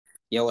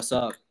Yo, what's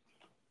up?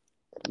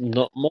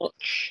 Not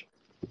much.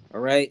 All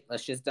right,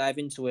 let's just dive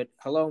into it.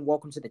 Hello and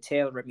welcome to the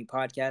Taylor Rip Me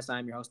podcast.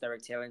 I'm your host,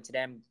 Eric Taylor, and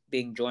today I'm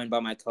being joined by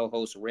my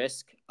co-host,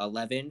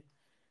 Risk11. What's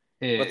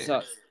Hey,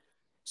 up?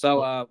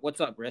 So, not,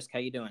 what's up, Risk? How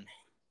you doing?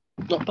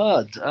 not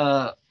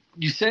bad.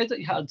 You said that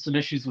you had some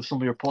issues with some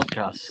of your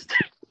podcasts.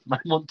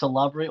 Might want to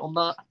elaborate on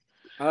that.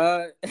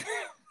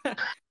 Uh,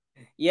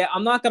 yeah,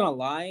 I'm not gonna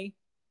lie.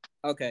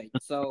 Okay,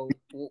 so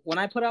when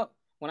I put out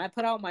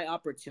my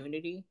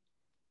opportunity,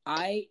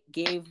 I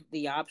gave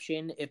the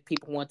option if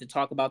people want to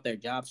talk about their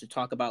jobs to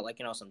talk about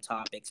some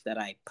topics that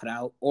I put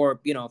out, or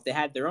if they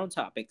had their own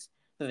topics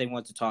that they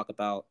want to talk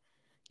about.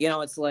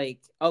 It's like,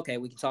 okay,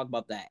 we can talk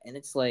about that. And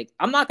it's like,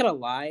 I'm not gonna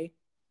lie,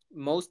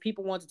 most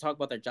people want to talk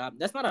about their job.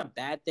 That's not a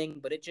bad thing,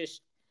 but at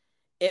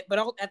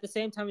the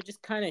same time, it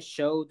just kind of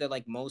showed that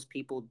like most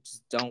people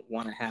just don't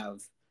want to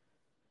have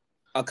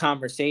a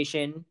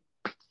conversation,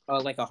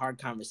 like a hard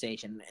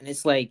conversation. And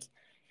it's like,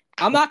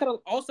 I'm not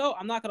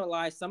gonna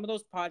lie, some of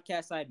those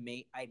podcasts I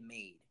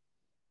made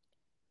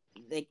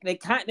they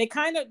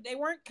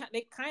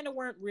kind of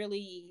weren't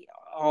really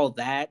all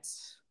that.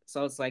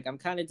 So it's like I'm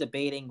kind of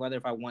debating whether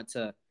if I want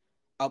to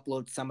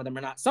upload some of them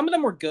or not. Some of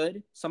them were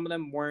good, some of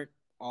them weren't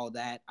all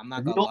that. I'm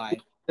not If you gonna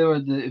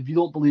don't, lie. if you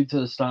don't believe to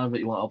the standard that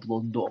you want to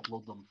upload them, don't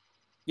upload them.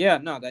 Yeah,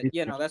 no,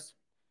 that's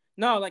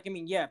no, like I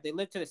mean, yeah, if they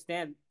live to the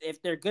stand,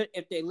 if they're good,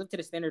 if they live to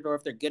the standard, or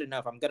if they're good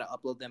enough, I'm gonna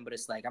upload them. But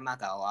it's like I'm not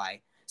gonna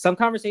lie. Some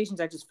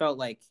conversations I just felt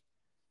like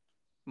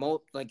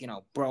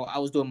bro, I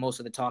was doing most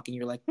of the talking.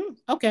 You're like,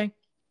 okay,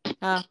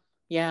 uh,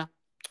 yeah,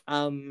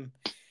 um,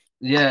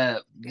 Yeah,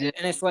 yeah.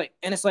 and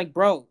it's like,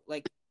 bro,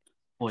 like,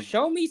 Point.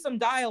 show me some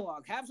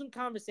dialogue, have some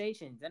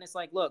conversations. And it's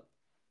like, look,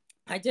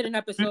 I did an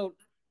episode.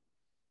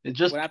 It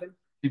just What happened?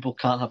 people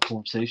can't have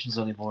conversations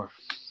anymore.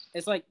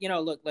 It's like,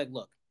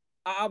 look.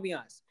 I'll be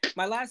honest.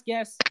 My last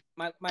guest,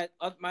 my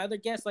other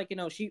guest,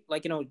 she,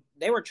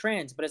 they were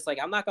trans, but it's like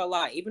I'm not gonna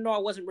lie. Even though I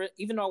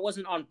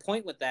wasn't on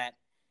point with that,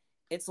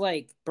 it's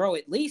like, bro,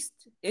 at least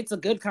it's a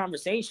good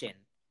conversation.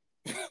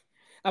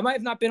 I might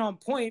have not been on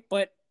point,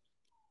 but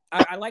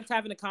I liked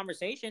having a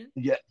conversation.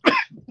 Yeah,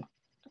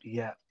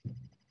 yeah.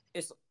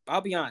 It's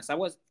I'll be honest, I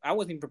wasn't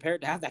even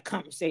prepared to have that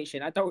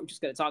conversation. I thought we were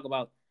just gonna talk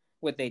about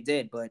what they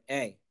did, but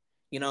hey,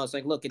 it's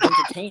like, look,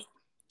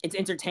 it's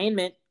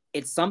entertainment,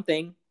 it's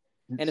something.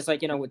 And it's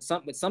like, with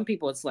some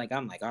people, it's like,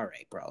 I'm like, all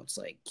right, bro, it's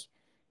like,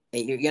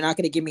 hey, you're not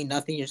gonna give me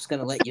nothing. You're just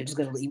gonna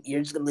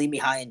leave me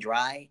high and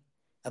dry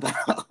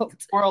about.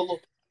 Or a little,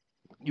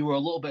 you were a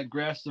little bit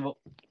aggressive.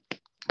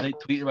 Like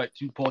tweeting about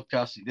two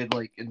podcasts you did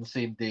like in the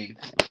same day.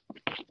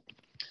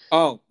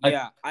 Oh I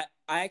yeah, I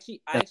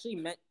actually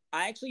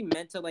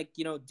meant to, like,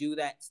 do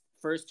that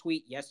first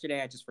tweet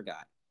yesterday. I just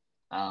forgot.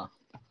 uh,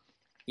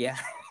 Yeah.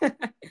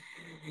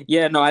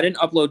 Yeah, no, I didn't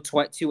upload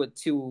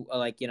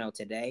two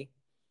today.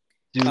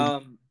 dude,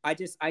 I I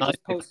just think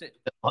posted.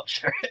 that's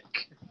much,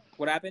 Eric.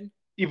 What happened?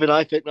 Even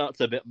I think that's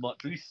a bit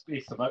much. We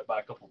spaced them out by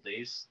a couple of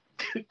days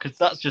because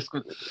that's just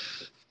good.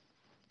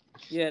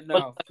 Yeah, But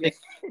no. I Yeah. think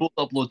we'll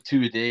upload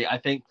two a day. I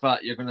think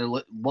that you're gonna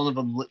one of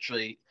them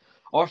literally,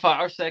 or for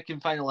our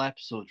second final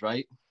episode,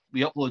 right?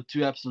 We upload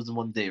two episodes in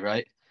one day,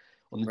 right?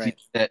 On the team Right.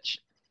 sketch.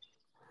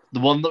 The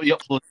one that we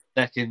uploaded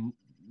second,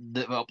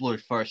 that we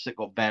uploaded first, it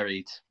got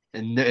buried,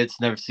 and it's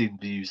never seen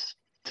views.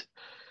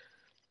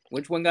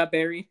 Which one got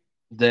buried?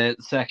 The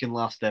second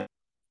last episode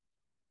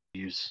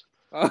views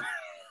Oh.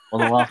 on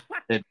the last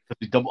day because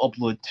we double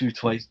uploaded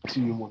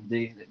two in one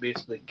day, and it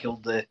basically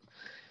killed the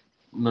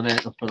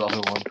momentum for the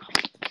other one.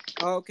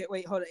 Oh, okay,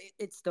 wait, hold on.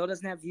 It still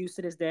doesn't have views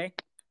to this day.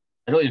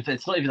 I don't even.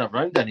 It's not even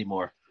around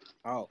anymore.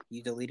 Oh,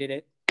 you deleted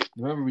it?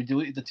 Remember, we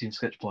deleted the Team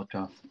Sketch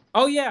podcast.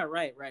 Oh yeah,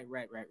 right.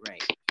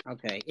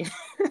 Okay.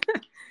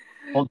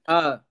 On,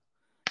 uh,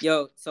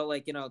 yo, so,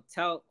 like,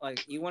 tell,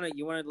 like, you wanna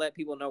let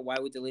people know why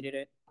we deleted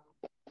it.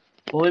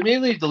 well, we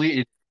mainly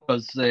deleted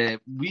because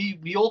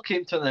we all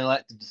came to an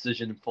elective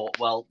decision and thought,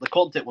 well, the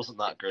content wasn't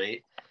that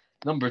great.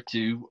 Number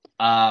two,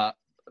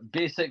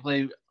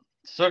 basically,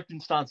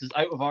 circumstances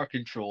out of our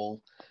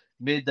control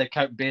made the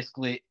account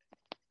basically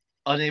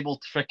unable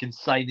to freaking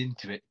sign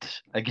into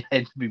it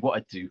again. We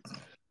wanted to,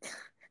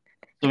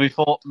 so we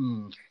thought,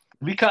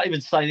 we can't even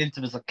sign into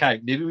this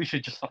account. Maybe we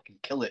should just fucking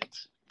kill it.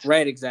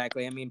 Right,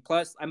 exactly. I mean,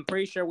 plus, I'm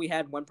pretty sure we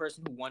had one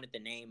person who wanted the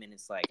name, and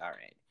it's like, all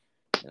right,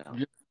 you know. We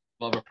just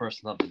let other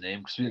person have the name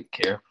because we didn't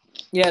care.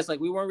 Yeah, it's like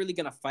we weren't really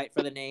gonna fight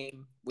for the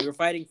name. We were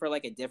fighting for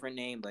like a different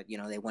name, but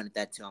they wanted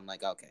that too. I'm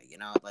like, okay,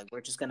 like we're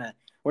just gonna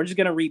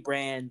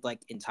rebrand like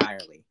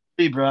entirely.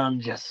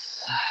 Rebrand,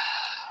 yes.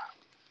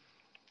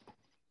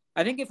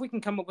 I think if we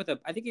can come up,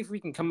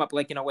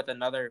 like, with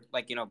another,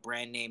 like,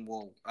 brand name,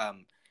 we'll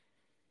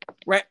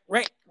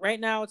right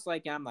now it's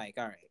like I'm like,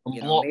 all right,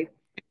 Unblocked maybe.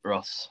 for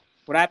us.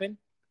 What happened?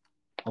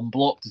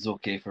 Unblocked is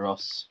okay for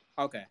us.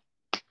 Okay.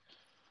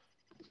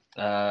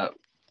 Uh,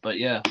 but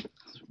yeah,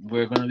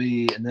 we're going to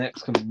be in the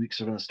next coming weeks.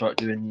 We're going to start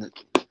doing.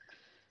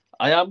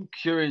 I am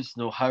curious to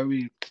know how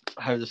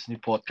this new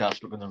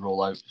podcast we're going to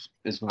roll out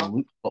is going to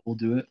look, but we'll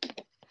do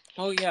it.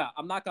 Oh yeah,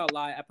 I'm not gonna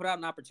lie. I put out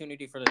an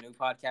opportunity for the new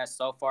podcast.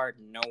 So far,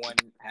 no one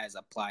has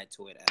applied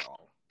to it at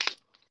all.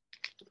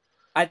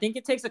 I think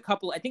it takes a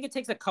couple. I think it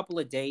takes a couple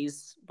of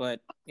days,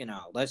 but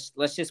let's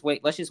just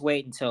wait. Let's just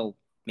wait until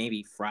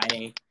maybe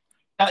Friday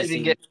Can't to even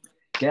see get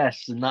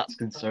guests, and that's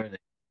concerning.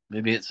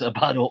 Maybe it's a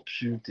bad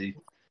opportunity.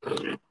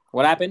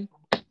 what happened.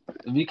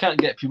 We can't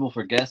get people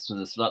for guests with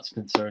this, so that's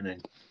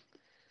concerning.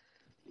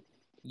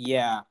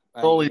 Yeah,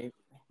 Always,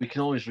 we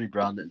can always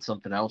rebrand it in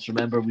something else.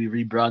 Remember, we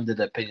rebranded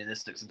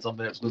Opinionistics and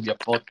something that's going to be a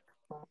podcast.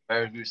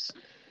 Bear Goose.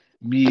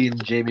 Me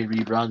and Jamie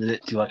rebranded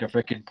it to like a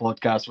freaking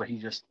podcast where he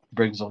just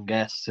brings on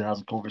guests and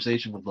has a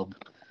conversation with them.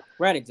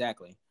 right,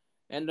 exactly.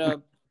 And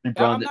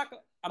Rebrand it.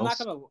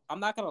 I'm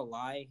not gonna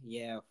lie.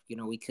 Yeah,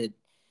 we could.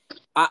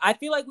 I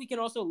feel like we can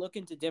also look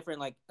into different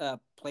like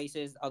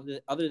places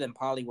other than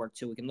Polywork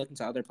too. We can look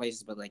into other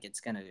places, but like it's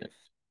gonna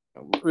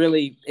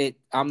really it.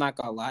 I'm not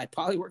gonna lie.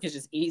 Polywork is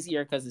just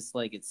easier because it's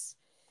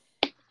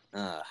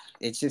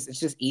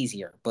just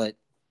easier. But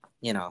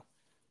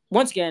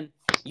once again,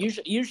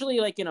 usually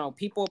like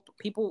people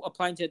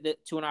applying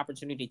to an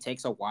opportunity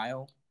takes a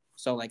while.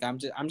 So like I'm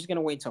just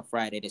gonna wait until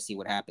Friday to see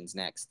what happens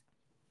next.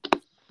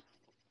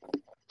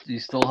 Do you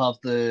still have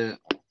the?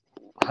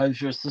 How's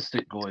your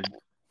assistant going?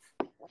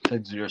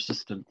 Things with your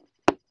assistant.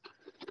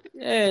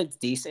 Yeah, it's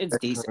decent. It's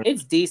decent.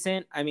 It's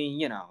decent. I mean,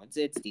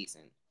 it's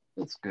decent.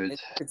 That's good.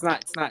 It's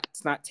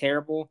not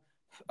terrible.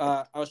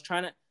 I was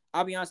trying to.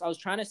 I'll be honest. I was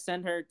trying to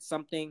send her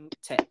something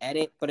to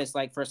edit, but it's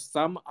like for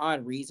some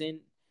odd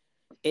reason,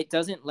 it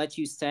doesn't let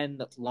you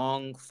send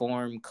long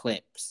form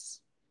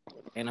clips.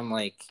 And I'm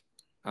like,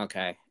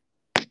 okay.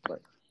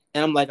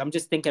 And I'm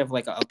just thinking of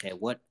like, okay,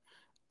 what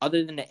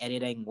other than the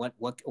editing, what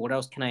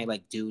else can I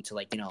like do to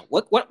like,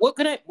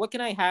 what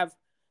can I have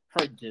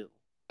her do?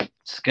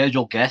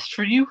 Schedule guests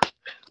for you.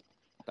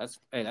 That's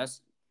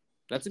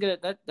a good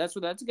that's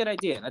a good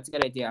idea. That's a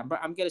good idea.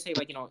 I'm gonna say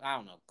like I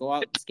don't know, go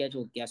out and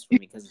schedule guests for me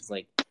because it's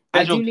like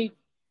I Schedule. do need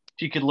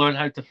She could learn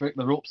how to frick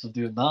the ropes of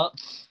doing that.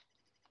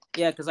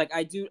 yeah because like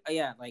I do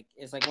yeah like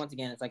it's like once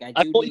again it's like I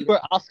I do thought you need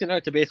were asking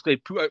her to basically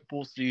put out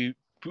posts for you,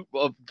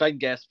 find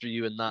guests for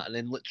you and that, and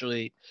then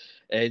literally,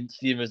 and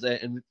see if there's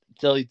and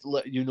tell you to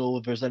let you know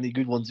if there's any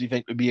good ones you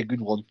think would be a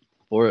good one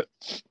for it.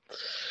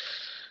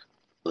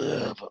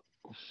 But,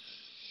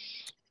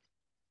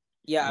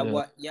 yeah.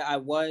 I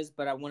was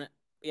but I want to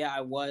yeah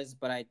I was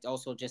but I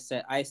also just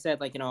said I said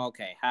like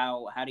okay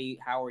how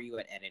are you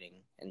at editing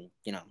and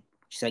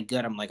she said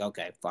good. I'm like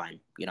okay fine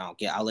I'll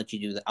let you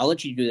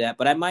do that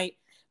but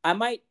I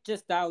might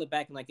just dial it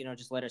back and like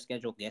just let her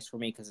schedule guests for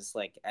me because it's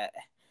like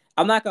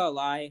I'm not gonna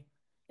lie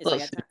it's like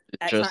That's at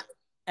time interesting.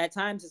 at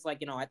times it's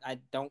like I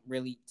don't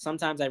really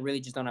sometimes I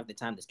really just don't have the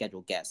time to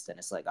schedule guests and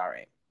it's like all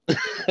right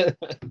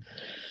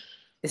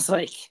it's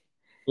like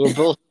We're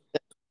both.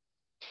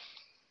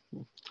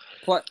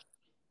 plus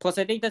plus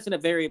I think that's a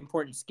very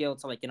important skill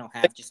to like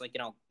have just like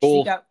seek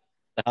Both out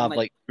and have like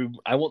like room.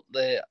 I want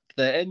the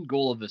end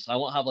goal of this. I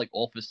want to have like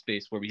office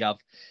space where we have,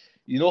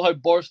 you know how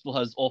Borstal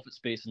has office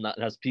space and that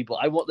has people.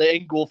 I want the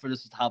end goal for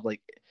this is to have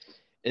like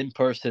in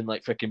person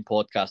like freaking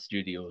podcast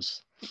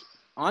studios.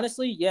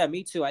 honestly yeah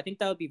me too I think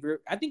that would And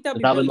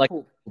be having really like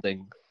cool. a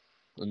building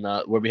and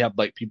that where we have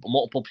like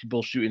multiple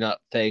people shooting that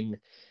thing.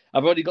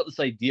 I've already got this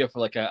idea for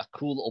like a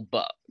cool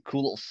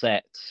little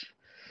set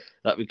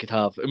that we could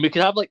have, and we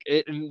could have like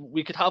it, and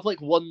we could have like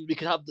one. We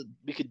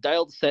could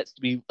dial the sets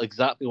to be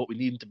exactly what we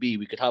need them to be.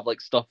 We could have like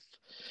stuff.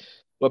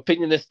 Well,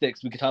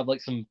 opinionistics. We could have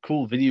like some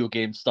cool video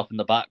game stuff in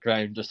the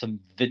background, or some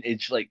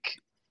vintage like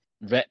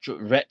retro.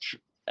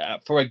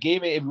 For a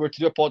gaming, if we were to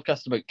do a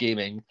podcast about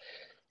gaming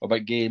or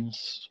about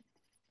games,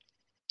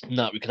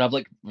 no, we could have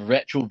like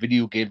retro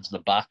video games in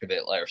the back of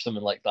it, like or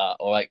something like that,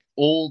 or like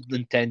old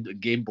Nintendo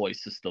Game Boy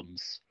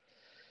systems,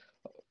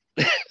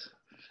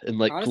 and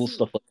like cool Honestly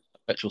stuff like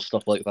retro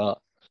stuff like that.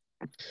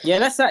 yeah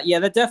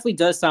that definitely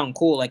does sound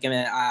cool like I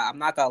mean I'm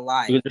not gonna We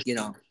lie could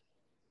just,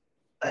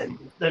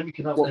 and then we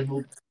can have, well and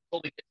we'll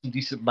probably get some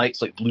decent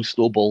nights like Blue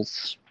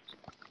Snowballs,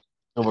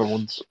 other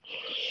ones,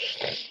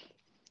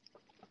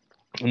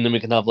 and then we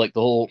can have like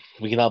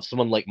we can have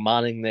someone like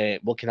manning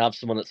we can have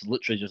someone that's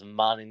literally just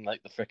manning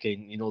like the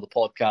freaking, the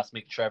podcast,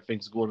 making sure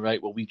everything's going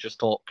right while we just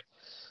talk.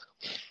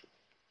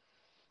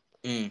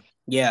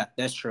 yeah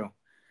that's true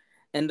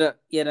and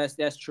yeah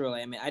that's true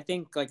like, I mean I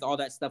think like all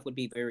that stuff would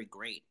be very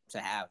great to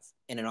have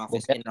We'll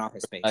get in an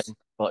office time, space.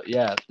 but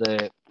yeah,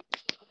 that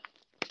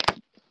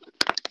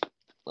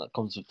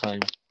comes with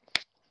time.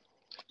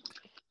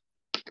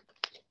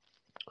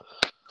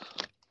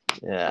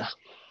 Yeah.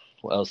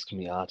 What else can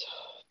we add?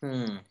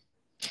 hmm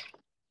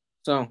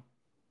so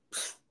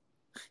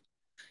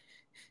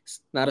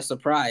not a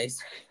surprise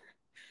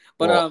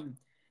but What?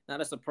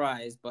 not a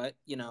surprise but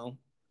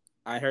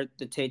I heard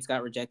the Tates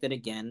got rejected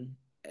again.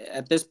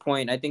 At this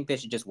point, I think they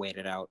should just wait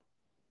it out.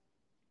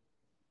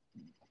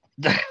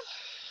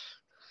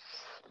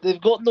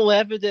 They've got no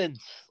evidence.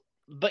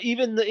 But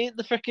even ain't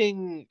the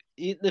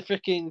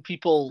freaking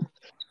people,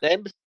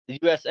 the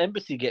U.S.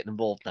 embassy getting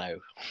involved now. At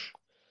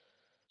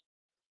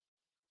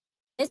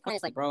this point,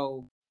 it's like,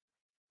 bro,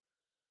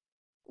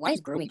 why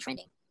is grooming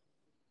trending?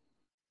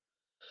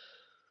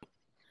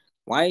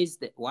 Why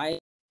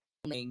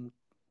grooming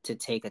to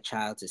take a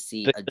child to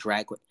see a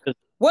drag queen?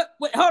 What?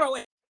 Wait, hold on.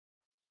 Wait.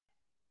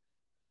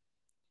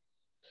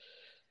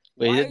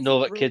 But you Why didn't is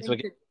know it that kids were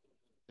grooming getting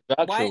to?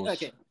 drag Why? shows.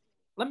 Okay,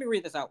 let me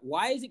read this out.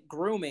 Why is it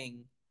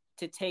grooming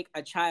to take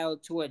a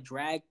child to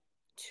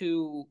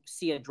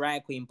see a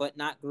drag queen, but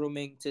not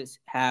grooming to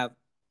have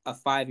a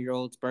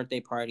 5-year-old's birthday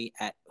party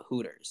at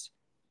Hooters?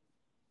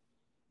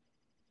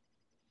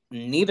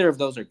 Neither of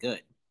those are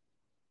good.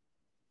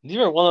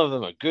 Neither one of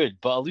them are good,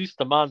 but at least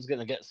the man's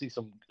gonna get to see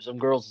some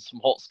girls in some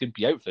hot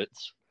skimpy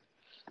outfits.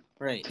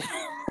 Right.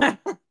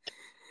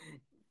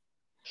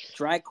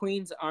 Drag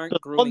queens aren't One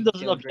grooming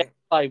doesn't children.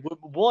 objectify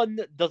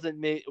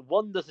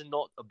one does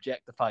not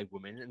objectify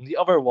women, and the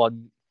other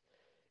one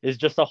is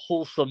just a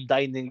wholesome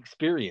dining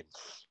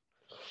experience.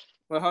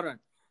 Well, hold on.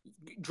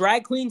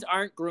 Drag queens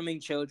aren't grooming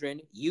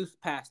children. Youth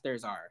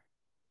pastors are.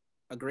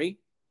 Agree?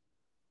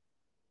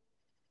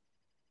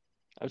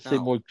 I would say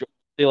No. more.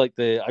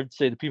 I'd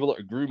say the people that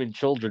are grooming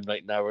children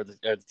right now are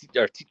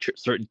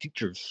certain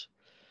teachers.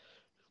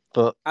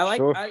 But I like.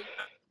 sure, I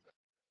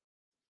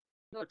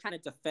They're trying to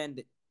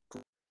defend.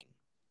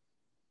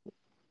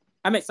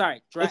 I mean, sorry,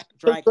 it's because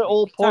drag they're queen.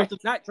 all Sorry, part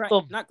of not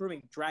them. not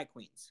grooming drag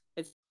queens.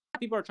 It's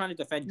people are trying to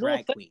defend No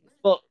drag offense, queens.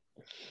 but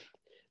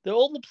they're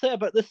all upset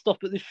about this stuff,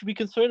 but they should be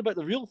concerned about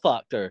the real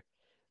factor: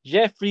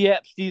 Jeffrey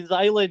Epstein's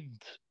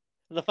island,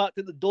 and the fact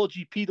that the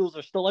dodgy pedos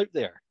are still out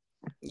there.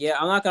 Yeah,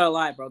 I'm not gonna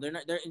lie, bro. They're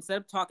not. They're instead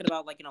of talking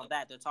about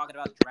that, they're talking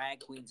about drag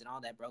queens and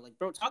all that, bro. Like,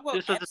 bro, talk about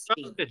It's a Epstein.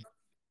 distraction.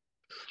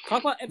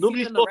 Talk about Epstein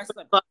Nobody's and the talking rest of.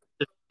 about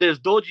that. There's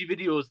dodgy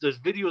videos. There's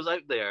videos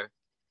out there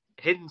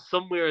hidden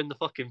somewhere in the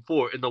fucking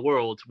fort in the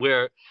world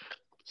where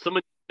some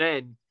of these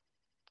men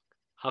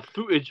have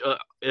footage.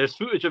 There's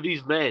footage of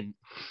these men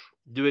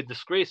doing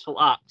disgraceful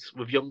acts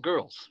with young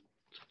girls.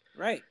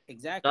 Right,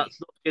 exactly. That's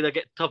not going to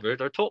get covered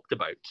or talked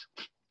about.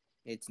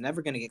 It's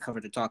never gonna get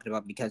covered or talked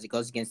about because it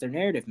goes against their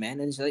narrative, man.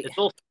 And it's like, It's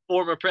also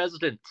former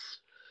presidents.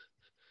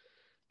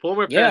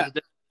 Former yeah,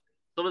 presidents,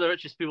 some of the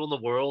richest people in the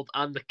world,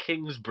 and the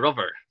king's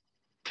brother.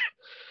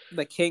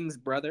 the king's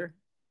brother.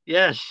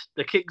 Yes,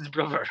 the king's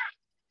brother.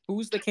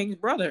 Who's the king's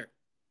brother?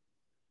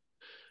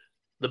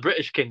 The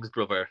British king's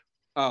brother.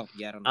 Oh,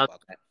 yeah, I don't know And,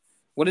 about that.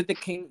 What did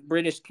the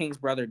British king's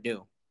brother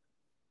do?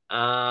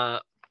 uh,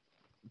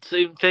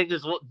 same thing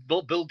as what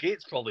Bill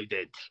Gates probably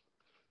did.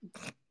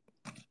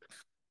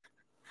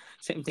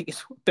 Same thing as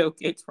what Bill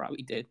Gates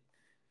probably did.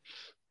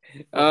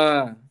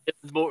 Well, Uh,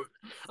 more,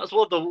 that's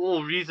one of the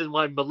whole reason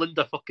why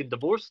Melinda fucking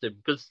divorced him,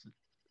 because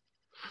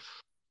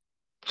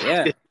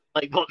yeah,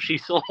 like what she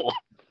saw.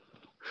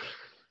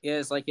 yeah.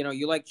 It's like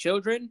you like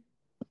children,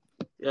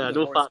 Yeah,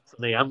 no divorce. facts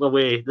on me. I'm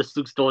away. This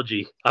looks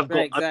dodgy. Right, I've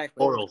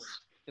exactly.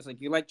 morals. It's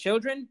like you like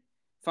children,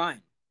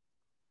 fine.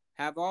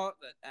 Have all.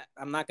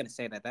 I'm not gonna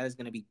say that. That is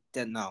gonna be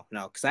no,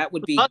 because that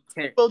would be That's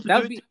supposed to that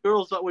do would it to be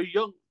girls that were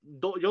young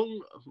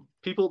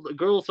people,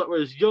 girls that were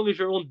as young as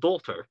your own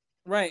daughter.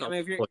 right. I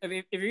That's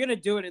mean, if you're gonna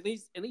do it, at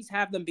least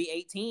have them be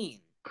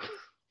 18.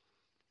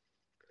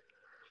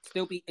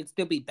 It'd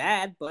still be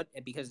bad, but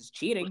because it's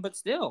cheating, but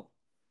still,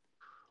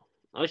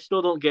 I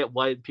still don't get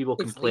why people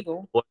it's complain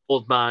legal. about an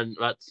old man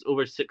that's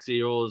over 60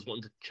 years old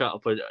wanting to chat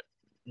up a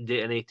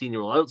date an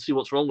 18-year-old. I don't see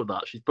what's wrong with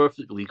that. She's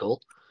perfectly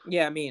legal.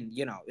 Yeah, I mean,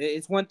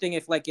 it's one thing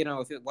if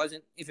if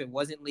it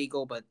wasn't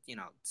legal, but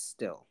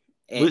still.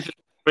 At least she's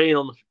preying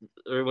on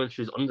her when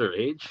she's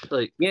underage.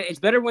 Like, Yeah, it's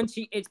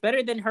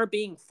better than her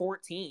being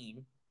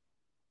 14.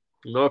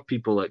 there are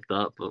people like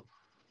that, but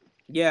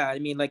Yeah, I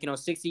mean,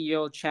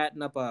 60-year-old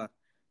chatting up a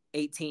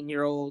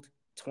 18-year-old,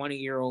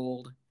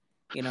 20-year-old.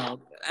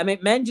 I mean,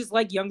 men just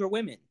like younger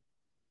women.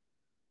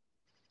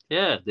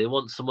 yeah, they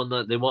want someone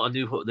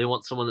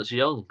that's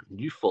young,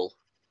 youthful.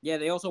 Yeah,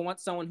 they also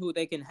want someone who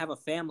they can have a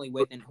family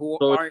with and who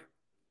Sorry, aren't.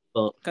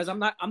 but Because I'm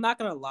not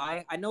gonna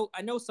lie. I know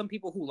some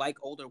people who like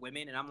older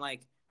women, and I'm like,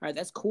 all right,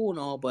 that's cool and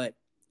all, but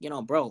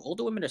bro,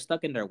 older women are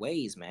stuck in their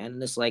ways, man.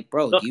 And it's like,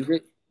 bro, do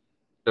you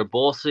they're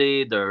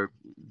bossy, they're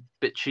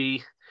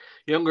bitchy.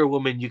 Younger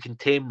women, you can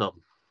tame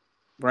them.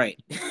 right?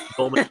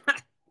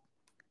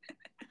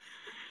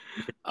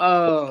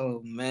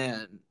 Oh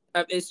man,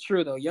 it's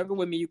true though. Younger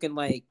women, you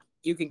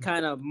can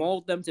kind of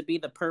mold them to be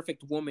the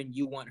perfect woman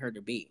you want her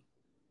to be.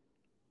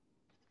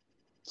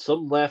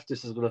 Some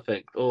leftist is going to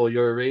think, "Oh,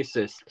 you're a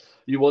racist.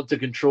 You want to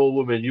control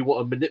women. You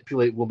want to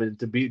manipulate women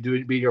to be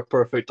your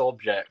perfect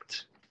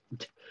object."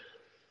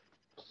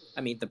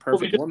 I mean, the Well, we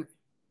perfect just, woman.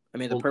 I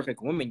mean, the well,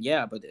 perfect woman,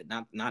 yeah, but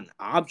not an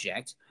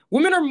object.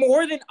 Women are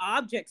more than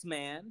objects,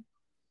 man.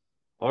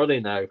 are they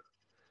now?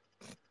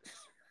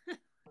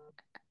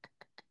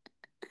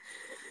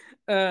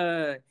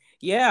 Uh,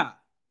 yeah.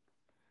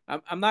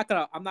 I'm not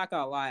gonna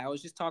lie. I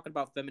was just talking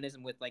about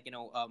feminism with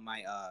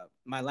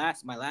my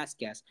last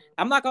guest.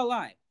 I'm not gonna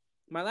lie.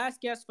 My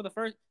last guest for the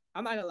first.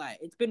 I'm not gonna lie.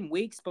 It's been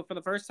weeks, but for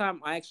the first time,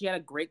 I actually had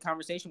a great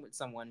conversation with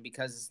someone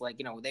because it's like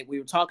we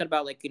were talking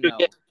about You're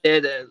getting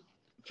dead end.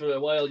 For a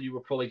while, you were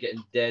probably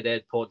getting dead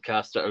end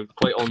podcasts that are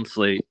quite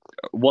honestly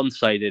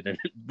one-sided and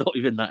not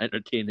even that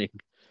entertaining.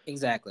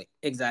 exactly.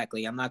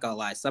 I'm not gonna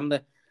lie.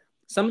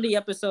 some of the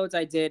episodes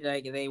I did,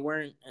 like they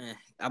weren't.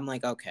 I'm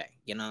like, okay,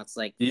 it's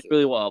like, Do you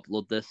really want to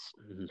upload this?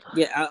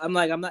 yeah, I'm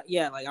like, I'm not,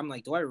 yeah, like I'm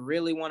like, do I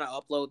really want to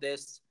upload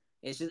this?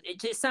 It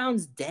just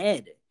sounds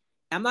dead.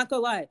 I'm not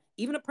gonna lie.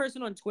 Even a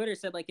person on Twitter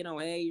said like,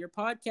 hey, your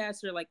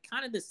podcasts are like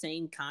kind of the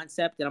same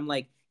concept, and I'm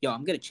like, yo,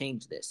 I'm gonna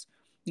change this.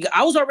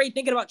 I was already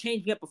thinking about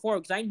changing it before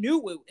because I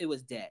knew it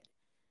was dead.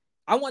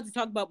 I wanted to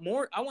talk about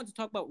more. I want to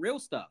talk about real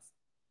stuff.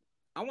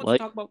 I want to Like,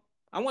 talk about.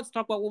 I want to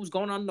talk about what was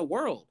going on in the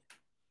world.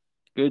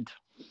 good.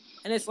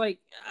 And it's like,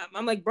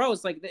 I'm like, bro,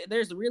 it's like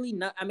there's really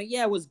not. I mean,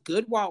 yeah, it was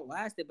good while it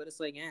lasted, but it's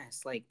like,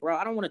 it's like, bro,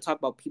 I don't want to talk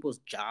about people's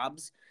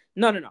jobs.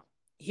 No, no, no.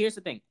 Here's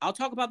the thing. I'll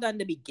talk about that in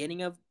the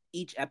beginning of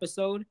each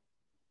episode.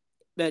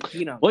 That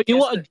What you just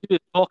want to do is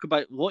talk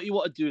about. What you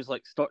want to do is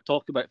like start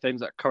talking about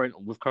things that are current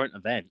with current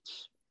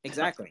events.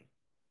 exactly.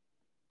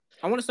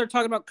 I want to start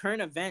talking about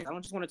current events. I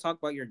don't just want to talk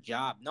about your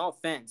job. No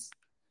offense,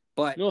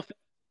 but No,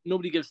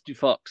 nobody gives two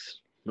fucks.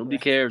 Nobody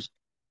cares.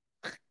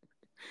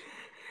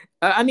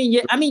 I mean,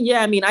 yeah, I mean,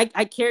 yeah, I mean, I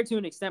care to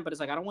an extent, but it's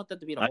like I don't want that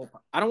to be the I, whole.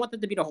 I don't want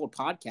that to be the whole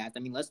podcast. I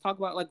mean, let's talk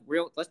about like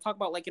real. Let's talk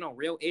about like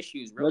real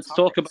issues, real let's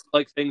talk about topics.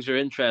 like things you're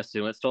interested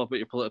in. Let's talk about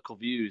your political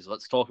views.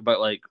 Let's talk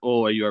about like,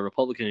 oh, are you a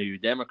Republican? Are you a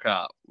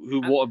Democrat? I,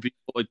 What have you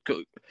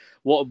voted?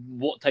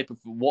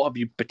 What have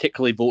you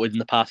particularly voted in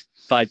the past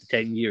 5 to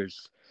 10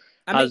 years?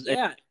 I mean, Has it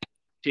yeah,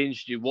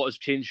 changed you? What has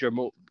changed your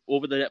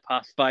over the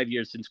past 5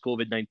 years since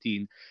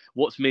COVID-19?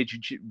 What's made you?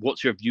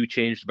 What's your view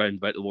changed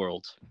about the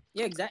world?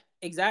 yeah,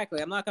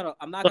 exactly. I'm not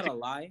Like, gonna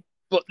lie.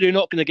 but you're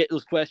not going to get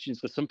those questions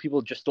because some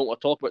people just don't want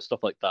to talk about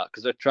stuff like that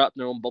because they're trapped in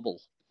their own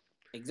bubble.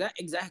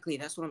 Exactly.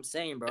 That's what I'm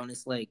saying, bro. And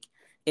it's like,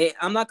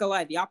 I'm not gonna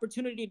lie. The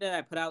opportunity that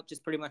I put out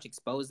just pretty much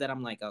exposed that.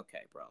 I'm like, okay,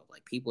 bro.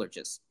 Like people are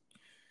just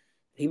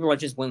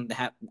willing to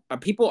have, or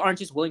people aren't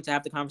just willing to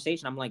have the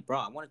conversation. I'm like, bro,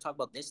 I want to talk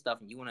about this stuff,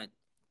 and you want to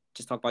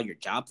just talk about your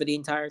job for the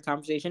entire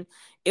conversation.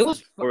 It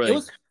was, it Boring.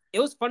 was, it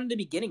was fun in the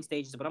beginning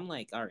stages, but I'm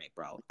like, all right,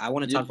 bro. I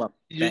want to talk You, about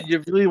you that.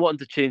 you really wanting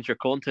to change your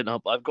content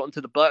up. I've gotten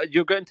to but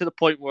you're getting to the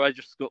point where I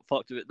just got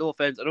fucked with it. No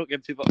offense, I don't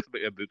give two fucks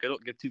about your book. I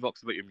don't give two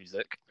fucks about your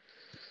music.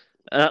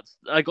 And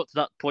I got to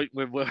that point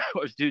where I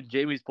was doing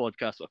Jamie's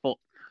podcast. So I thought,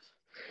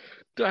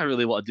 do I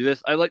really want to do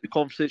this? I like the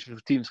conversation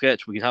with Team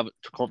Sketch. We can have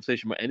a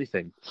conversation about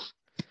anything.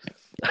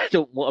 I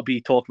don't want to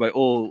be talking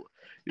about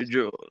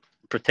you're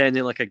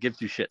pretending like I give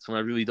two shits when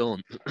I really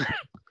don't.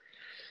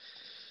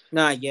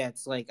 Nah, yeah,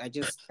 it's like I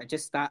just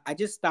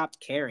stopped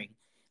caring.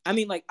 I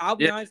mean, like, I'll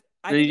be Yeah,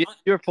 honest.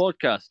 your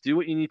podcast. Do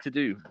what you need to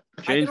do.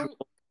 I can Change. only,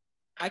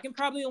 I can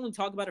probably only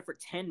talk about it for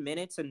 10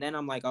 minutes, and then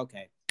I'm like,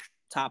 okay,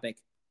 topic,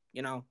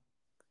 you know,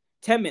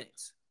 10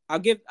 minutes. I'll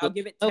give it I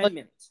ten like,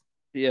 minutes.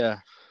 yeah.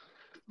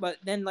 But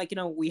then like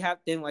then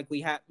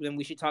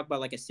we should talk about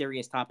like a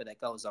serious topic that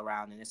goes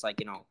around, and it's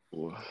like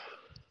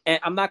and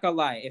I'm not gonna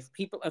lie,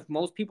 if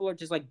most people are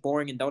just like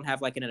boring and don't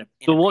have like an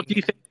So, what do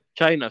you opinion. think of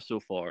China so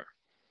far?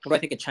 What do I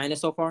think of China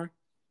so far?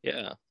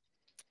 Yeah.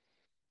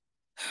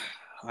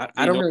 I Do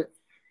you don't know really.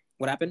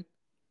 What happened?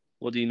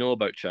 what do you know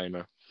about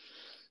China?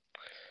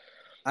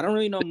 I don't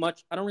really know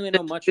much. I don't really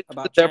know much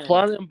about They're China.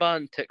 planning on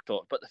banning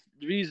TikTok, but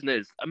the reason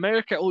is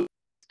America always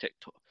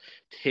TikTok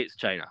hates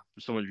China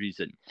for some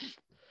reason.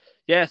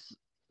 Yes,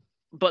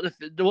 but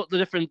what the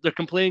difference? They're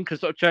complaining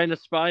because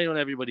China's spying on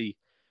everybody,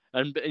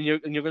 and you're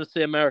going to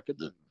say America.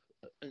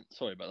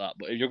 Sorry about that,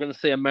 but you're going to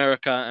say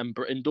America and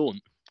Britain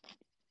don't,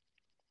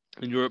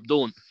 and Europe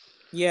don't.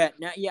 Yeah,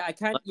 yeah, I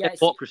can't. Yeah, That's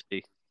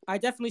hypocrisy. I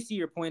definitely see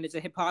your point. It's a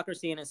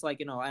hypocrisy, and it's like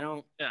I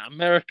don't. Yeah,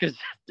 America's.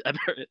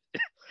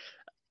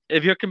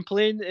 If you're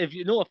complaining, if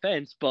you no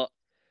offense, but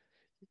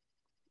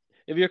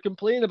if you're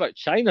complaining about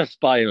China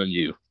spying on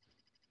you,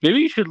 maybe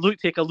you should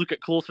take a look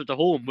at closer to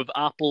home with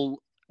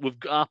Apple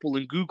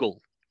and Google,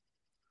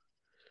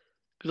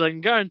 because I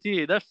can guarantee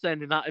you they're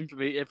sending that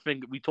information,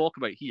 everything that we talk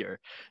about here,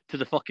 to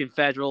the fucking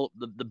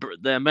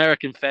the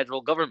American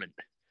federal government.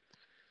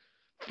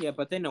 Yeah,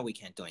 but they know we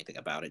can't do anything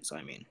about it. So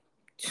I mean,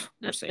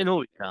 we're I safe. know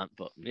we can't,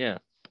 but yeah,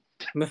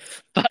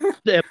 that's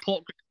the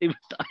hypocrisy with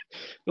that.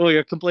 Oh,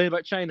 you're complaining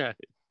about China?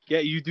 Yeah,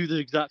 you do the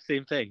exact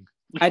same thing.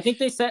 I think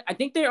they said. I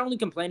think they're only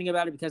complaining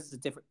about it because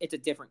it's a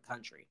different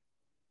country.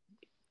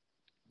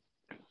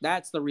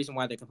 That's the reason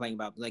why they're complaining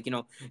about. Like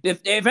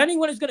if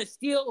anyone is gonna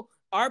steal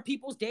our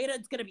people's data,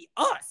 it's gonna be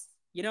us.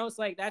 It's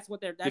like that's Because what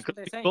they're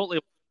we saying. totally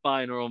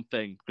spy on our own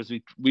thing because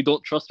we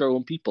don't trust our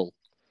own people.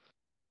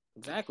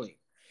 Exactly.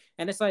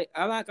 And it's like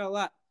I'm not gonna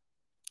lie.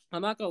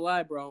 I'm not gonna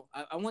lie, bro.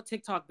 I want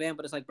TikTok banned,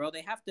 but it's like, bro,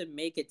 they have to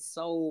make it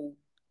so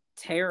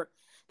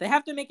They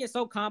have to make it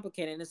so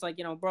complicated. And it's like,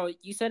 bro,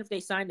 you said if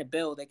they sign the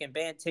bill, they can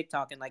ban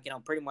TikTok and like,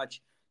 pretty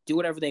much do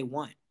whatever they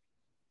want.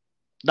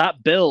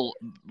 That bill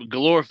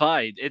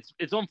glorified. It's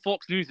on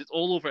Fox News. It's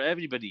all over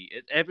everybody.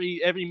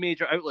 Every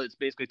major outlet's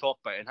basically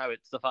talked about it and how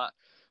it's the fact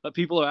that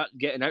people are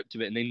getting out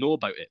to it and they know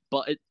about it.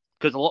 But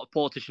because a lot of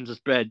politicians have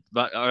spread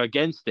that are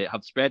against it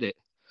have spread it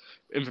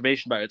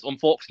information about it. It's on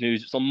Fox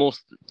News. It's on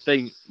most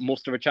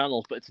of our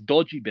channels. But it's a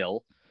dodgy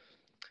bill.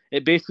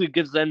 It basically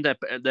gives them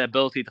the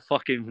ability to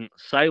fucking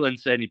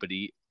silence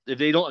anybody if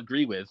they don't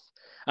agree with.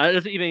 And it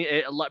doesn't even.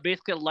 It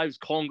basically allows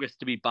Congress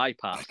to be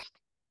bypassed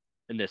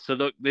in this, so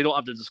they don't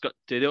have to discuss.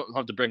 They don't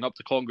have to bring up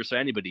to Congress or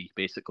anybody.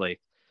 Basically,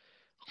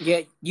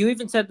 Yeah, you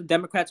even said the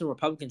Democrats and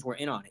Republicans were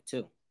in on it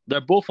too.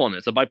 they're both on it.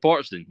 It's a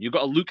bipartisan. You've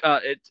got to look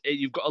at it.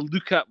 You've got to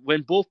look at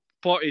when both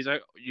parties are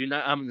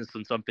unanimous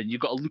on something.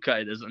 You've got to look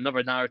at it as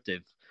another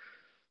narrative.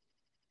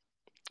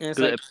 And it's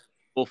like,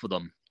 Both of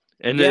them,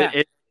 and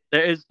yeah,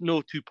 there is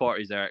no two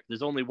parties, Eric.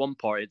 There's only one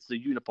party. It's the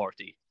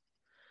uniparty.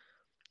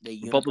 the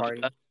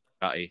Republican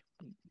uniparty,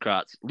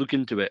 Democrats. Look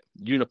into it.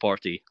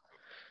 Uniparty.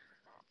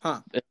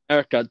 huh? In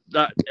America,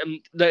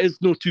 there is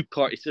no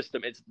two-party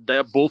system.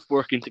 They're both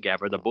working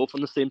together. They're both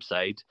on the same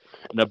side,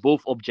 and their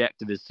both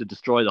objective is to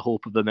destroy the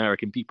hope of the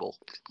American people.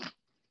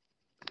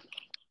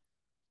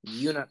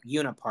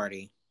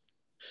 Uniparty.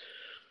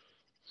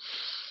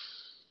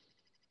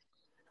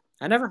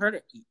 I never heard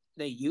it.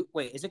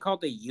 Wait, is it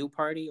called the U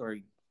Party or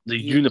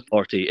The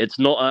Uniparty. It's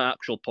not an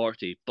actual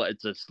party, but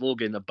it's a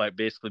slogan about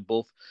basically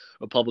both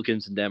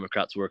Republicans and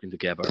Democrats working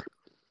together.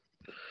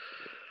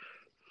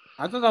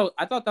 I thought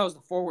that was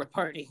the Forward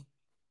Party.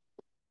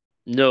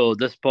 No,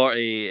 this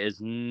party is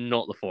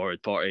not the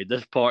Forward Party.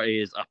 This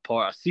party is a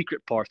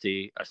secret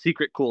party, a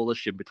secret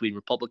coalition between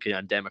Republican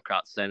and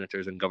Democrat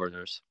senators and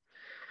governors,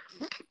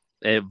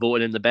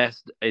 voting in the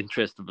best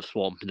interest of the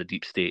swamp and the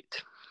deep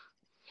state.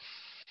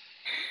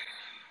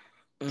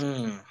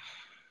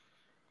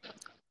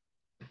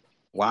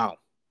 Wow.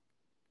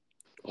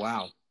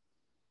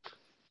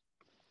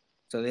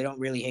 So they don't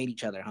really hate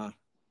each other, huh?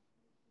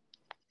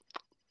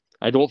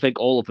 I don't think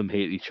all of them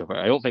hate each other.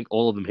 I don't think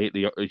all of them hate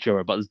each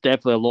other, but there's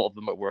definitely a lot of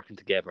them are working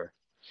together.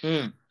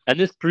 And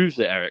this proves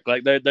it, Eric.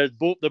 Like they're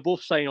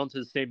both signing onto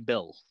the same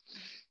bill.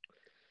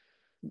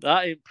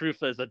 That ain't proof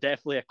there's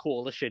definitely a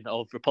coalition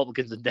of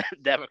Republicans and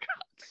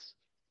Democrats.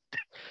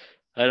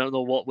 I don't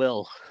know what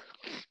will.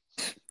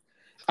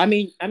 I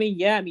mean,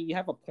 yeah. I mean, you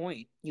have a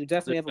point. You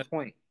definitely have a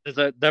point.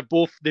 They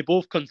both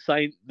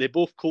co-signed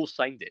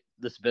it.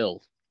 This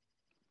bill.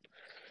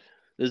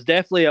 There's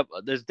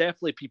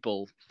definitely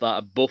people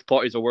that both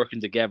parties are working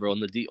together on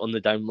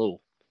the down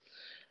low,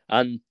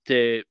 and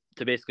to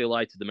basically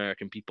lie to the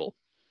American people.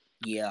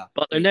 Yeah,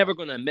 but they're never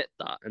going to admit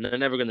that, and they're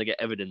never going to get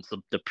evidence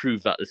to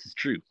prove that this is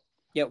true.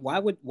 Yeah, why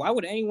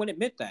would anyone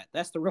admit that?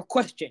 That's the real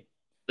question.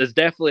 There's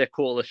definitely a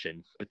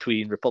coalition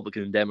between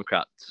Republican and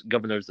Democrats,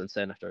 governors and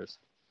senators.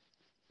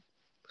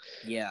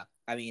 Yeah,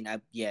 I mean,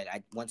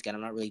 once again,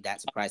 I'm not really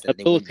that surprised that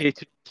ability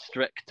to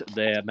restrict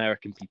the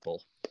American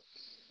people.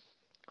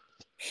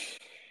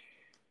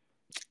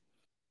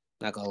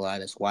 Not gonna lie,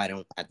 that's why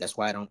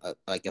I don't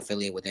like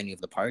affiliate with any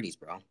of the parties,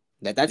 bro.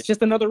 That's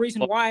just another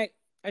reason why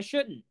I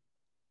shouldn't.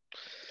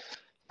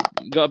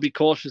 You gotta be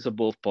cautious of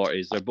both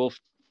parties. They're both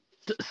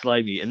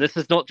slimy, and this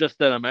is not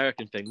just an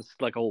American thing. This is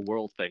like a whole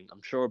world thing.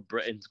 I'm sure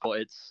Britain's got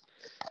its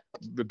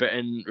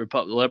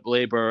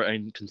Labour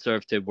and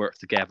Conservative work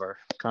together,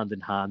 hand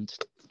in hand.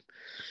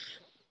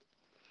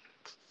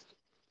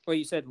 Well,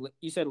 you said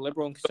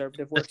Liberal and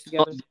Conservative work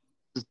together.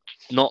 It's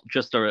not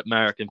just an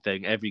American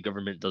thing. Every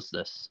government does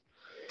this.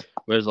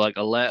 Whereas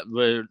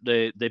where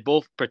they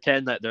both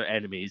pretend that they're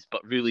enemies,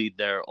 but really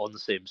they're on the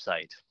same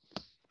side.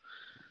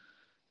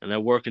 And they're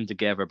working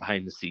together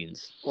behind the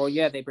scenes. Well,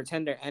 yeah, they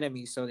pretend they're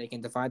enemies so they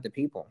can divide the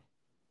people.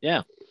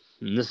 Yeah,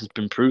 and this has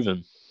been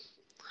proven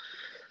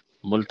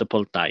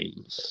multiple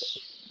times.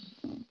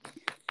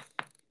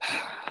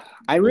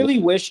 I really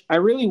wish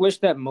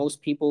that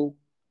most people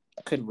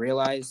could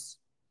realize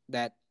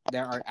that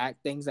there are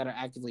things that are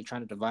actively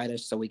trying to divide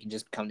us, so we can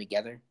just come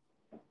together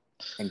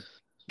and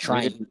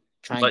try and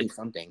do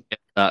something.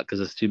 That because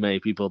there's too many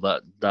people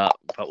that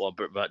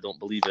don't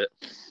believe it.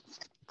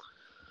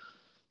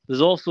 There's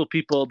also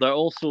people that are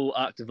also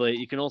actively.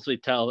 You can also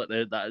tell that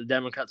the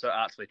Democrats are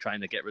actually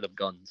trying to get rid of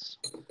gun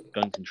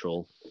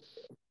control.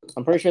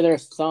 I'm pretty sure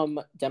there's some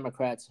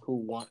Democrats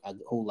who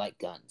like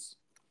guns.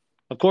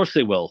 Of course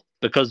they will,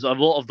 because a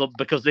lot of them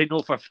they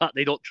know for a fact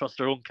they don't trust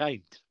their own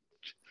kind.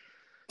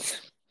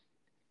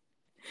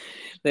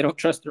 They don't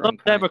trust their own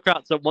kind.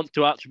 Democrats that want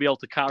to actually be able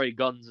to carry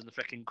guns in the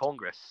freaking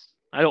Congress.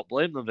 I don't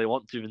blame them. They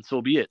want to, and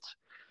so be it.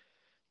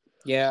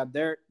 Yeah,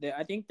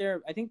 I think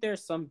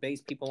there's some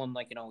base people on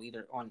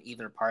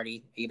either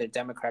party, either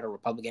Democrat or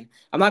Republican.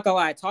 I'm not gonna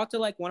lie. I talked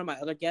to one of my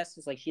other guests.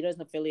 It's she doesn't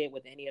affiliate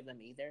with any of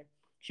them either.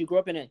 She grew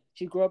up in a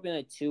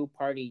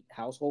 2-party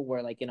household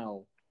where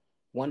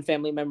one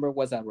family member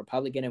was a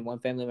Republican and one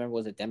family member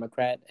was a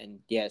Democrat, and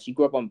yeah, she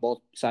grew up on both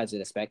sides of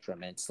the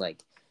spectrum. And it's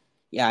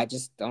yeah, I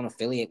just don't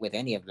affiliate with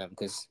any of them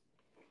because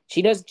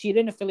she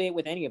didn't affiliate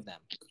with any of them.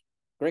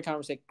 Great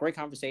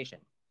conversation.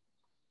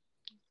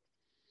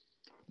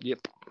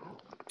 Yep.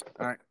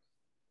 All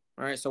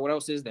right. So what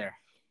else is there?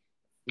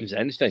 Is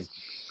anything?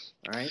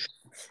 All right.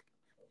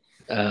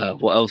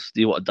 What else do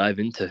you want to dive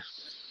into?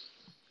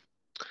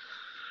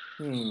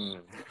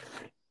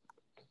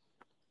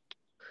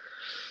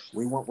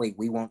 We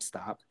won't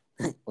stop.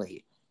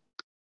 Wait.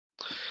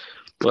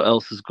 What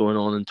else is going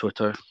on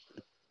Twitter?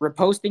 We're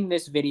posting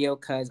this video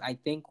because I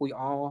think we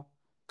all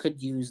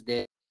could use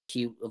this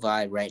cute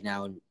vibe right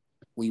now, and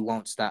we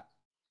won't stop.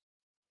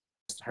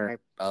 Her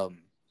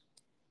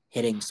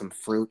hitting some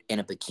fruit in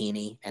a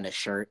bikini and a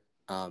shirt.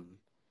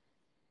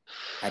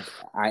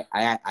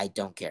 I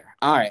don't care.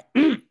 All right.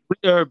 Put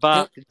her and,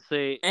 back and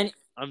say, and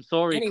 "I'm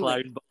sorry, anyway,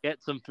 clown, but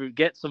get some food,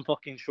 get some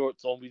fucking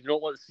shorts on. We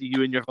don't want to see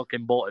you in your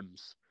fucking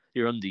bottoms,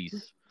 your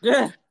undies.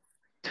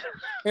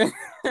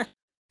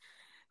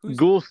 who's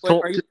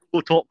wait? Are you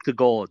Go talk to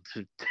God."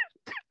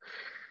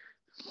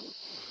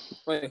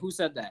 wait? Who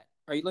said that?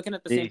 Are you looking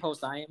at the same Hey,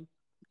 post I am?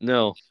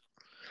 no,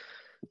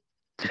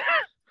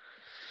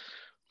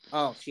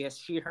 Oh, she has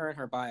she her in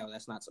her bio.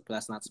 That's not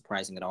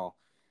surprising at all.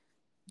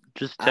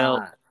 just tell.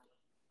 Uh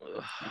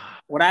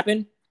what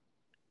happened?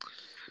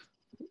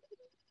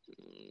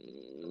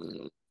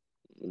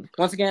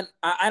 Once again,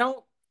 I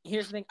don't.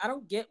 Here's the thing. I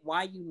don't get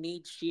why you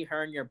need she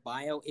her in your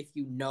bio if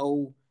you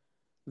know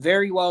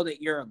very well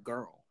that you're a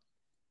girl.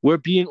 We're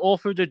being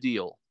offered a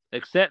deal.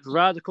 Accept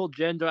radical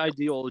gender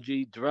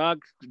ideology, drag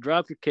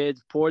for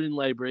kids, porn in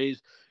libraries,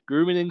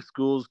 grooming in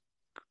schools,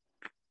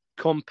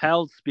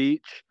 compelled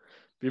speech,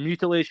 the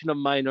mutilation of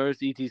minors,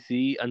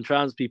 etc., and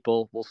trans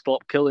people will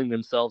stop killing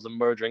themselves and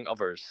murdering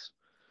others.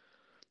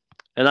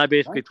 And I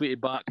basically What? tweeted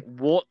back,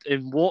 "What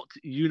in what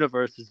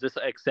universe is this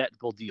an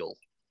acceptable deal?"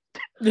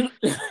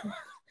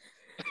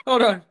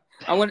 Hold on.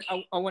 I want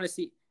to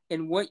see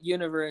in what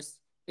universe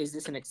is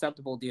this an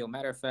acceptable deal?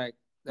 Matter of fact,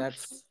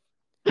 that's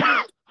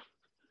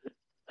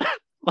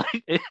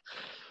Like,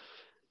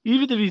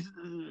 even if he's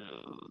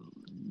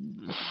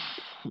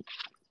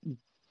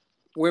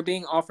we're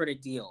being offered a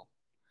deal.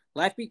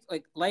 Life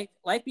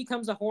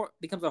becomes a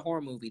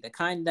horror movie, the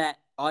kind that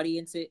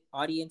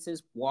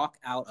audiences walk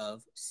out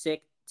of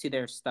sick to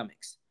their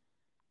stomachs.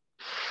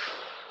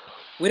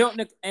 We don't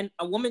and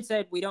a woman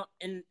said we don't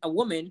and a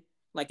woman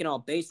like a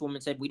base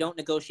woman said we don't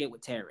negotiate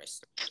with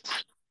terrorists.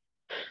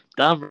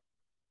 damn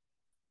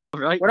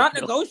right. We're not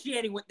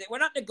negotiating with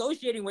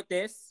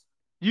this.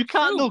 You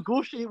can't Shoot,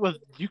 negotiate with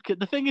you.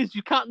 The thing is,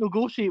 you can't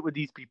negotiate with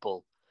these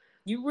people.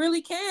 you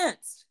really can't.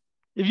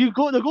 If you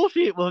go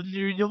negotiate with them,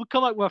 you'll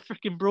come out with a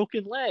freaking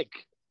broken leg.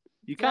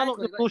 You cannot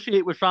Exactly.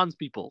 negotiate with trans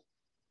people.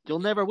 You'll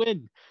never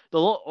win. The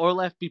lot or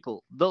left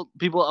people, the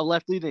people that are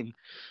left leaning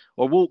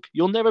or woke,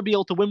 you'll never be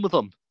able to win with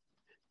them.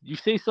 You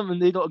say something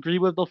they don't agree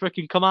with, they'll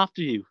freaking come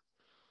after you.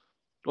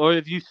 Or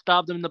if you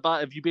stab them in the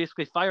back, if you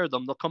basically fire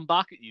them, they'll come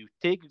back at you.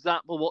 Take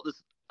example what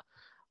this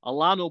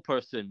Alano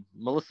person,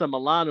 Melissa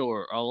Milano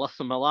or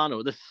Alyssa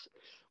Milano, this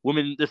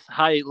woman, this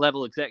high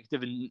level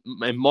executive in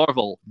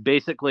Marvel,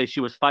 basically she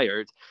was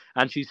fired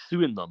and she's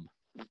suing them.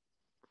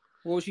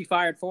 What was she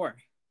fired for?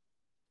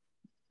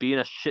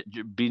 Being shit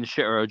at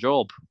her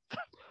job.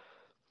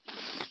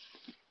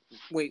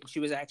 Wait, she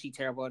was actually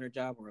terrible at her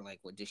job, or like,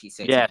 what did she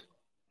say Yeah,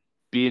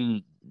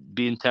 something?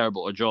 being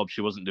terrible at her job.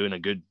 She wasn't doing a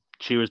good.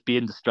 She was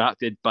being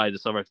distracted by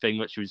this other thing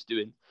that she was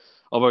doing,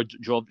 other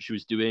job she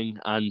was doing,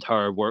 and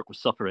her work was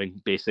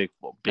suffering. Okay,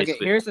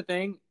 Basically. here's the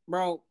thing,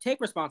 bro. Take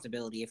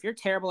responsibility. If you're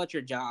terrible at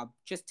your job,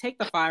 just take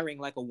the firing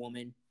like a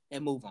woman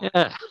and move on.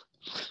 Yeah,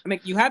 I mean,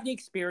 you have the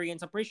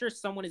experience. I'm pretty sure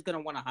someone is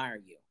gonna want to hire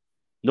you.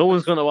 no Like,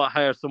 one's gonna want to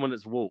hire someone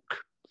that's woke.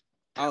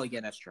 oh yeah,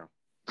 that's true.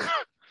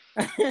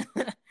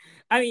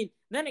 I mean,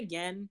 then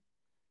again,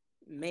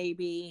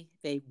 maybe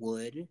they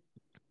would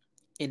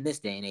in this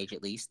day and age,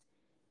 at least.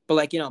 But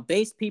like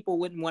base people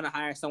wouldn't want to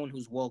hire someone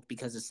who's woke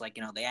because it's like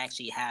they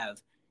actually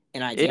have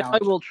an AI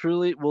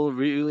ideology. will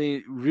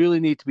really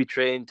need to be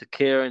trained to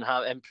care and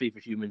have empathy for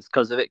humans.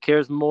 Because if it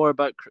cares more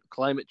about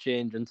climate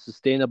change and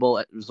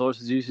sustainable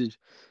resources usage,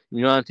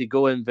 humanity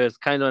going, there's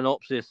kind of an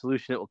opposite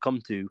solution it will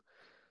come to: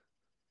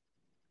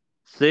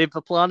 save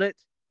the planet,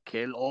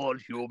 kill all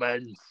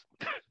humans.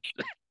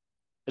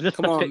 And this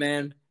Come on, particular,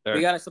 man. We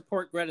gotta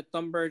support Greta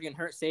Thunberg and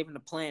her saving the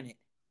planet.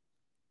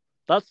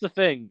 that's the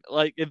thing.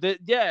 Like, if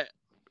it, yeah,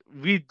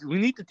 we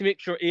need to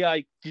make sure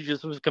AI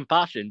teaches us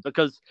compassion,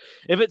 because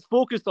if it's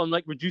focused on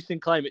like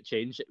reducing climate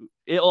change,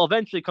 it'll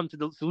eventually come to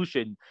the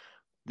solution.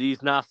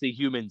 These nasty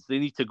humans, they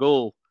need to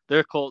go.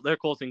 They're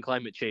causing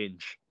climate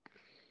change.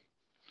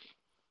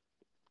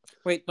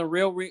 Wait,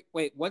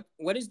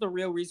 what is the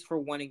real reason for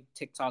wanting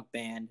TikTok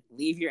banned?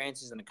 Leave your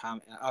answers in the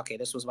comment. Okay,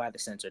 this was by the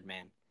censored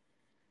man.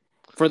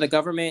 For the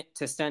government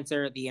to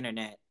censor the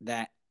internet,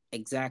 that's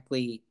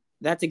exactly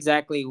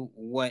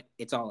what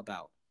it's all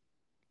about.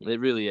 It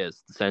really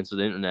is the sense of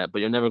the internet, but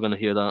you're never going to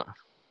hear that.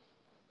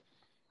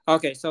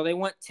 Okay, so they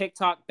want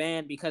TikTok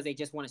banned because they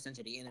just want to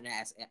censor the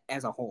internet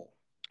as a whole.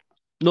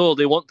 No,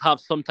 they want to have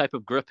some type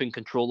of grip and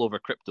control over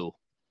crypto,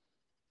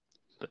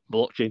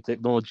 blockchain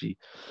technology.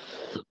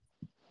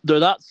 They're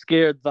that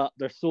scared that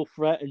they're so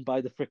threatened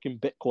by the freaking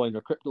Bitcoin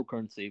or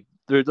cryptocurrency.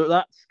 They're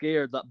that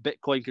scared that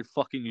Bitcoin could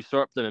fucking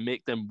usurp them and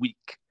make them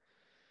weak,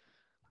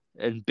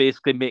 and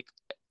basically make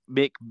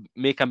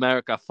make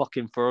America a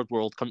fucking third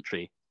world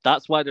country.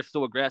 That's why they're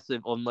so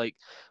aggressive on like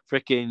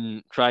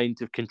freaking trying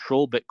to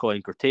control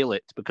Bitcoin, curtail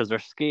it, because they're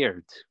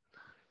scared.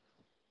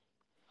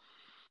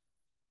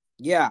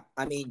 Yeah,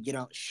 I mean,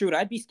 shoot,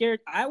 I'd be scared.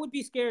 I would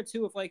be scared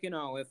too if, like,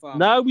 if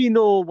Now we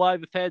know why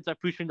the feds are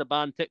pushing to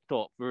ban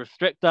TikTok. The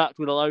Restrict Act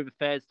would allow the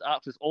feds to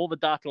access all the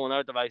data on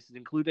our devices,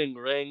 including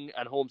Ring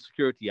and home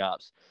security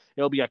apps.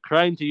 It'll be a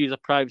crime to use a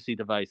privacy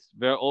device.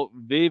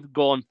 They've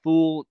gone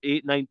full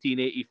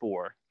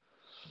 1984.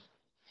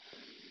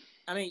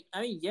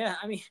 Yeah.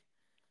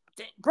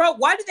 Bro,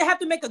 why did they have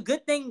to make a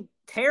good thing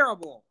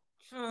terrible?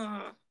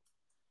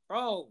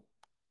 Bro,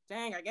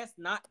 dang. I guess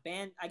not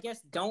ban. I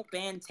guess don't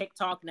ban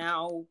TikTok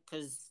now,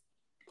 cause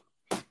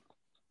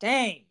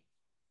dang,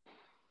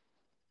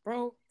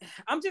 bro.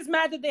 I'm just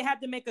mad that they had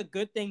to make a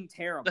good thing The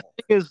terrible.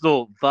 thing is,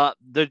 though, that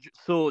they're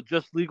so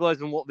just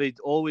legalizing what they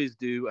always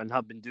do and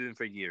have been doing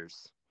for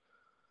years.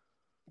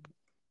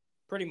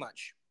 Pretty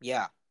much,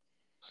 yeah.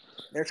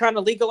 They're trying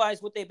to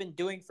legalize what they've been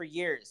doing for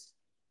years.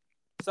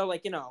 So,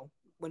 like,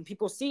 when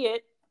people see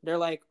it, they're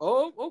like,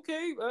 "Oh,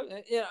 okay."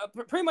 Yeah,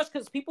 pretty much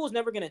because people,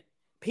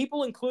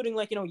 including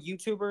like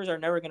YouTubers, are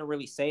never gonna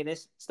really say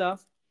this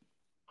stuff,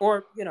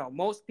 or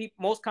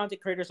most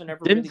content creators are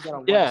never really Didn't gonna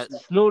want to yeah, see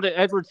it.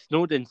 Edward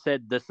Snowden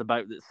said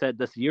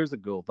this years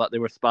ago that they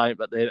were spying,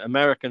 but the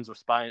Americans were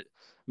spying.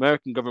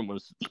 American government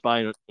was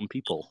spying on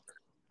people.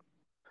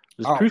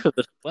 There's Oh, proof of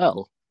this as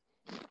well.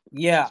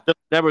 yeah, Just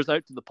never was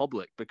out to the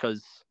public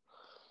because,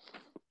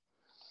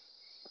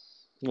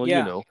 well, you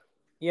yeah, know,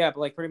 yeah. But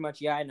like, pretty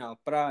much, yeah, I know.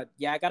 But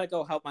yeah, I gotta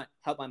go help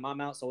my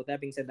mom out. So with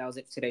that being said, that was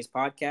it for today's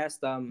podcast.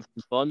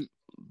 fun.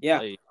 Yeah,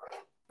 Bye.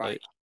 bye. Bye.